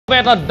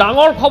এটা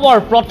ডাঙৰ খবৰ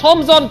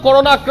প্ৰথমজন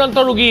কৰোনা আক্ৰান্ত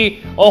ৰোগী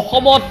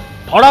অসমত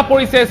ধৰা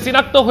পৰিছে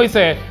চিনাক্ত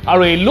হৈছে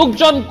আৰু এই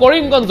লোকজন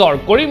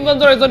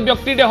কৰিমগঞ্জৰ এজন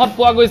ব্যক্তিৰ দেহত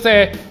পোৱা গৈছে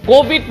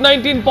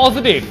কোভিড-19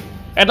 পজিটিভ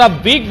এটা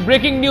বিগ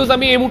ব্ৰেকিং নিউজ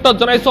আমি এই মুহূৰ্তত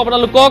জনাইছো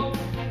আপোনালোকক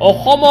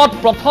অসমত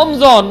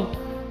প্ৰথমজন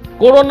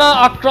কৰোনা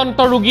আক্ৰান্ত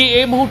ৰোগী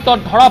এই মুহূৰ্তত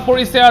ধৰা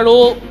পৰিছে আৰু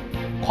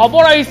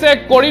খবৰ আহিছে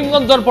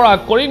কৰিমগঞ্জৰ পৰা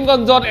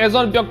কৰিমগঞ্জত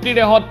এজন ব্যক্তিৰ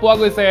দেহত পোৱা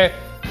গৈছে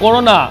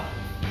কৰোনা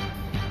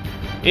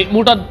এই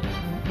মুহূৰ্তত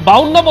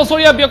 52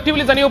 বছৰীয়া ব্যক্তি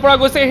বুলি জানিব পৰা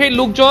গৈছে সেই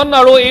লোকজন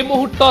আৰু এই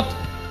মুহূৰ্তত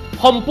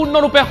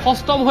সম্পূৰ্ণৰূপে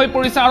হস্তম হৈ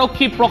পৰিছে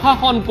আৰক্ষী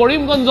প্ৰশাসন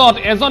কৰিমগঞ্জত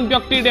এজন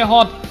ব্যক্তিৰ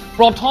দেহত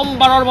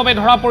প্ৰথমবাৰৰ বাবে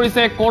ধৰা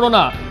পৰিছে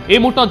কৰোনা এই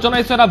মুহূৰ্তত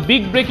জনাইছে এটা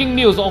বিগ ব্ৰেকিং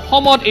নিউজ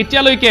অসমত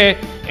এতিয়ালৈকে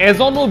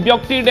এজনো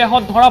ব্যক্তিৰ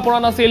দেহত ধৰা পৰা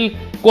নাছিল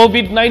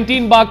কোভিড-19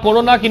 বা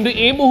কৰোনা কিন্তু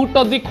এই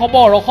মুহূৰ্তত যি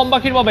খবৰ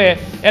অসমবাসীৰ বাবে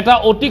এটা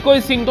অতিকৈ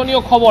চিন্তনীয়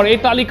খবৰ এই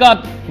তালিকাত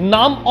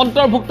নাম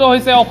অন্তৰ্ভুক্ত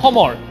হৈছে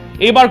অসমৰ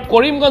এইবাৰ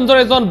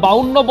কৰিমগঞ্জৰ এজন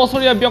 52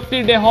 বছৰীয়া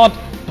ব্যক্তিৰ দেহত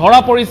ধৰা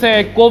পৰিছে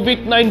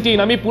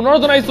কোভিড-19 আমি পুনৰ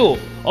জনাইছো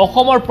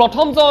অসমৰ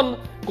প্ৰথমজন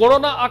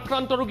কৰোনা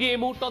আক্ৰান্ত ৰোগী এই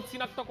মুহূৰ্তত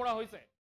চিনাক্ত কৰা হৈছে